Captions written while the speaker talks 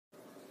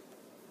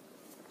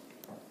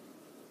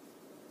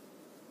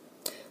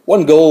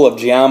One goal of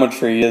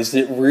geometry is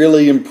it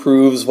really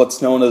improves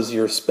what's known as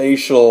your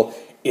spatial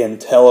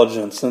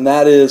intelligence, and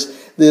that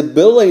is the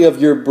ability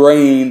of your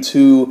brain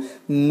to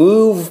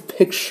move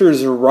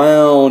pictures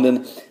around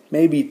and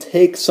maybe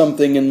take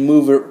something and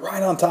move it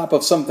right on top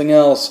of something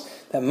else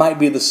that might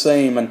be the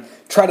same and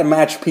try to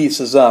match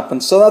pieces up.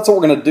 And so that's what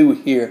we're going to do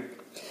here.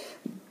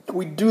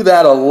 We do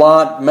that a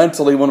lot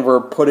mentally when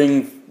we're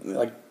putting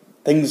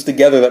things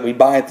together that we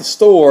buy at the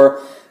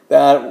store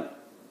that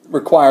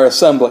require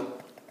assembly.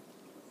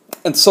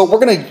 And so we're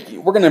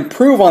going to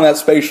improve on that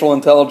spatial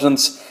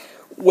intelligence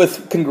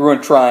with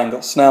congruent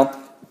triangles. Now,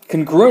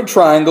 congruent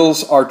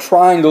triangles are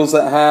triangles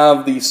that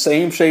have the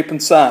same shape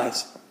and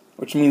size,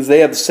 which means they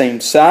have the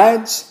same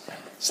sides,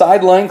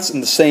 side lengths,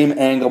 and the same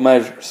angle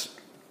measures.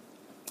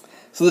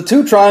 So the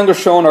two triangles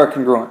shown are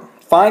congruent.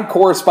 Find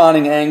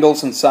corresponding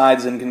angles and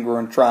sides in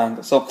congruent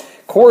triangles. So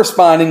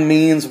corresponding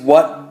means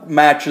what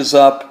matches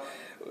up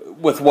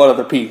with what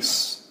other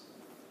piece.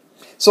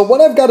 So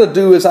what I've got to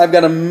do is I've got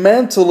to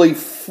mentally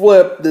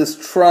flip this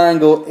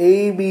triangle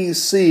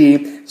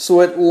ABC so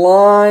it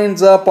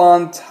lines up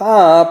on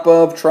top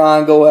of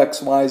triangle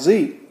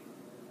XYZ.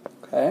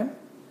 Okay?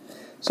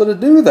 So to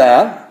do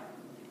that,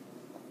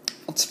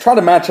 let's try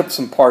to match up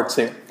some parts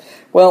here.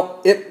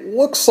 Well, it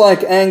looks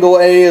like angle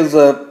A is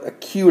a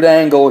acute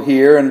angle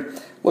here,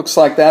 and looks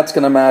like that's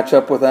going to match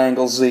up with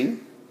angle Z.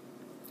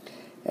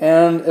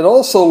 And it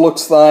also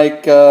looks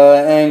like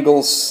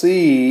angle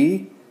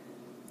C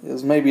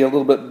is maybe a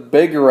little bit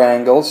bigger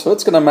angle, so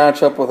it's going to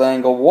match up with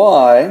angle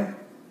Y.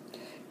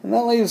 And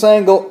that leaves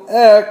angle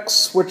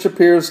X, which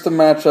appears to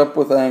match up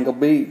with angle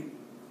B.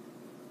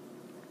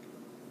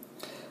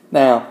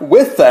 Now,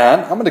 with that,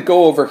 I'm going to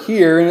go over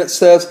here, and it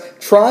says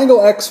triangle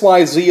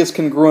XYZ is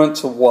congruent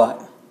to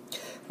what?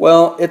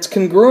 Well, it's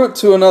congruent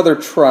to another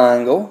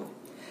triangle,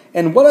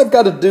 and what I've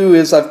got to do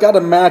is I've got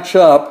to match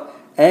up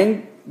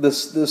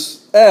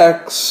this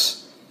X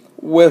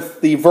with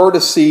the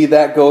vertice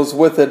that goes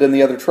with it in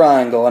the other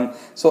triangle. And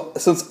so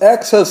since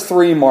X has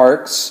 3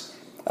 marks,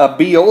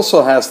 B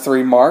also has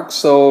 3 marks,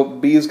 so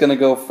B is going to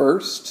go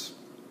first.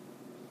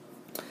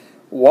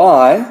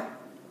 Y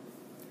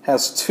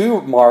has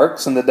 2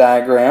 marks in the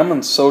diagram,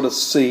 and so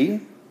does C.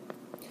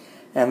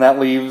 And that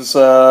leaves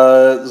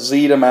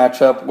Z to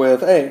match up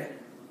with A.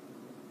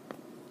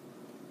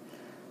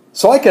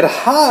 So I could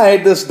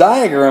hide this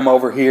diagram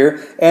over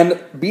here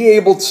and be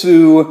able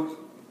to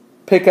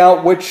pick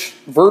out which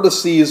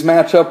vertices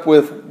match up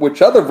with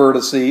which other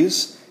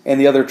vertices in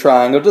the other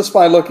triangle just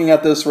by looking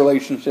at this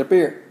relationship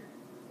here.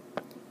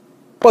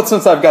 But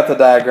since I've got the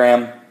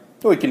diagram,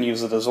 we can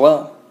use it as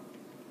well.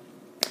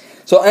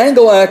 So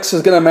angle X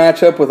is going to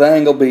match up with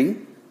angle B.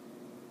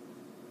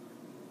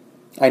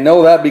 I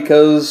know that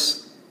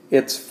because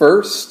it's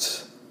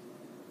first,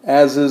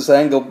 as is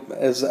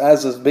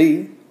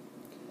B.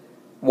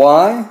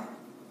 Y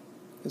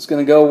is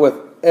going to go with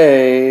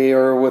A,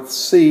 or with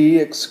C,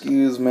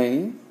 excuse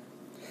me.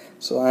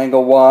 So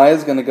angle Y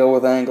is going to go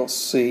with angle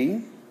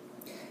C.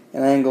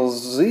 And angle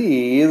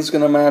Z is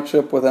going to match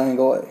up with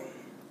angle A.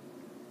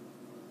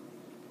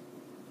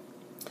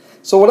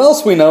 So what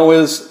else we know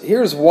is,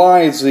 here's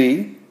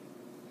YZ.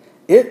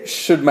 It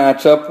should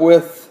match up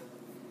with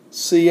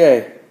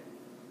CA.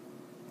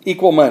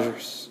 Equal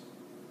measures.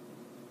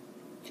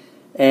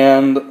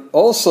 And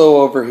also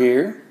over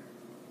here,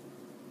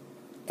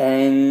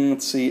 and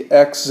let's see,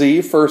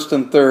 XZ, first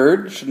and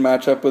third, should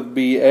match up with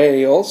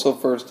BA, also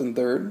first and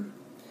third.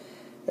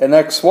 And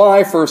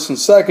XY, first and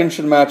second,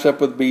 should match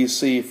up with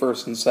BC,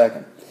 first and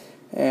second.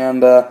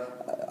 And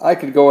I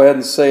could go ahead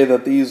and say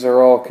that these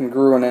are all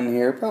congruent in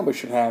here. Probably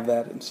should have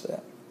that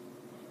instead.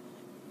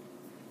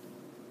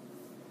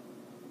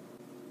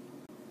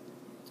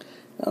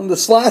 Now,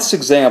 this last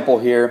example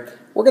here,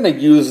 we're going to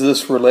use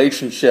this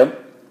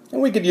relationship.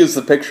 And we could use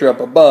the picture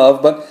up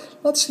above, but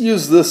let's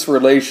use this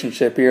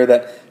relationship here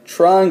that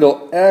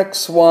triangle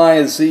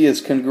XYZ is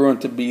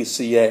congruent to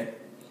BCA.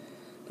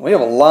 We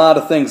have a lot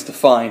of things to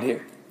find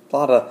here.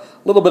 A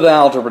little bit of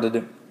algebra to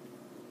do.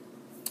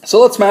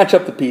 So let's match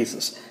up the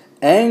pieces.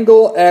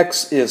 Angle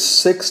X is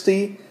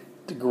 60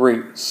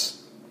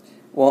 degrees.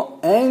 Well,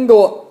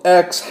 angle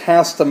X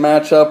has to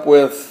match up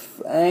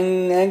with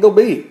angle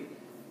B.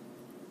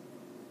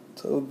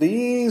 So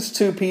these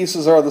two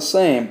pieces are the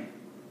same.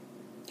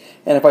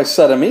 And if I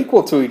set them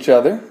equal to each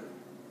other,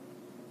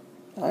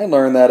 I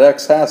learned that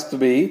X has to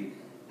be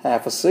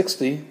half of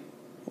 60,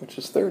 which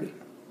is 30.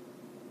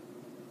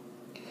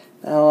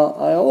 Now,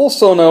 I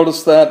also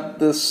noticed that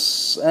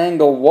this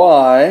angle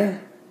Y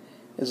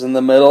is in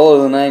the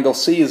middle and angle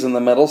C is in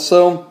the middle,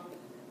 so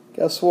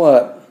guess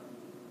what?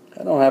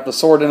 I don't have to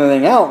sort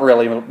anything out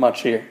really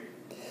much here.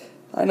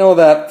 I know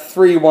that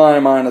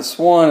 3y minus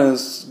 1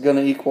 is going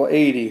to equal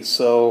 80,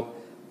 so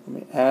let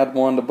me add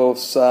 1 to both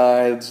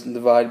sides and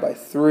divide by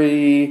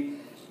 3.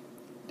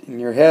 In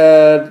your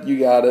head, you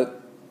got it.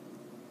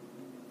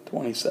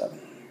 27.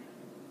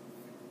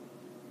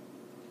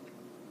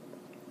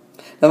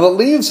 Now that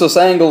leaves us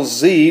angle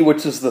Z,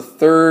 which is the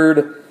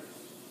third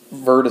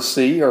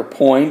vertice or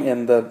point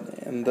in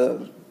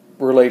the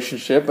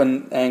relationship,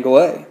 and angle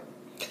A.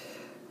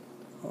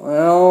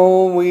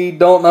 Well, we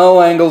don't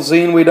know angle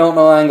Z and we don't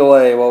know angle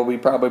A. Well, we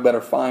probably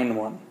better find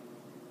one.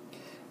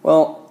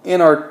 Well,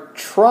 in our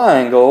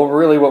triangle,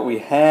 really what we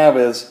have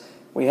is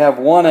we have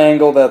one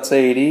angle that's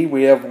 80,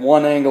 we have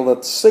one angle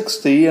that's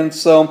 60, and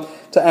so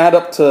to add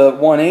up to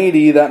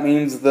 180, that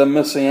means the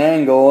missing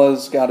angle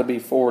has got to be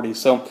 40.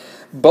 So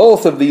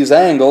both of these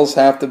angles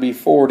have to be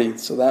 40.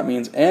 So that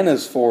means n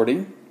is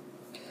 40,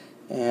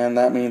 and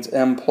that means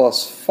m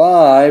plus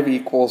 5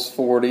 equals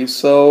 40.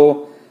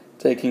 So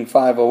taking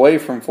 5 away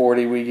from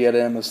 40, we get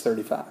m is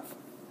 35.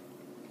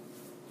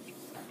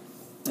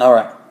 All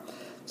right,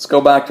 let's go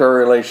back to our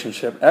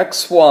relationship.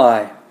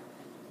 xy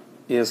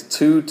is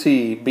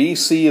 2t,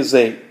 BC is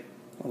 8.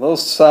 Well,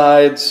 those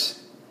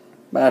sides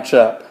match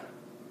up.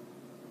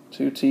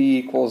 2t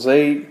equals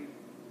 8,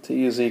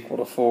 t is equal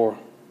to 4.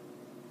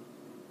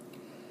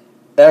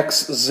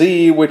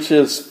 xz, which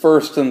is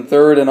first and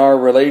third in our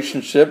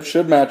relationship,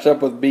 should match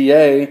up with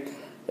BA,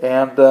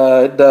 and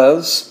it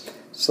does.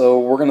 So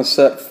we're going to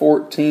set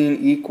 14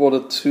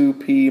 equal to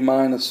 2p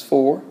minus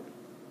 4.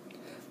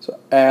 So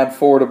add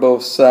 4 to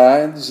both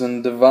sides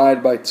and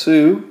divide by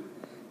 2.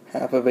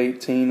 Half of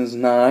 18 is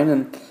 9.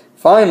 And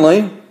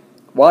finally,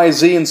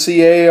 YZ and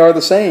CA are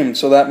the same.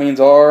 So that means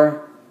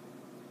R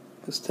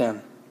is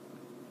 10.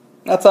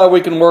 That's how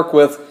we can work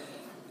with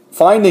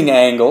finding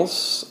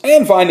angles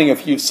and finding a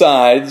few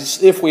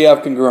sides if we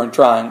have congruent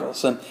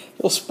triangles. And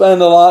you'll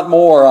spend a lot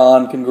more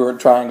on congruent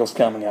triangles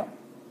coming up.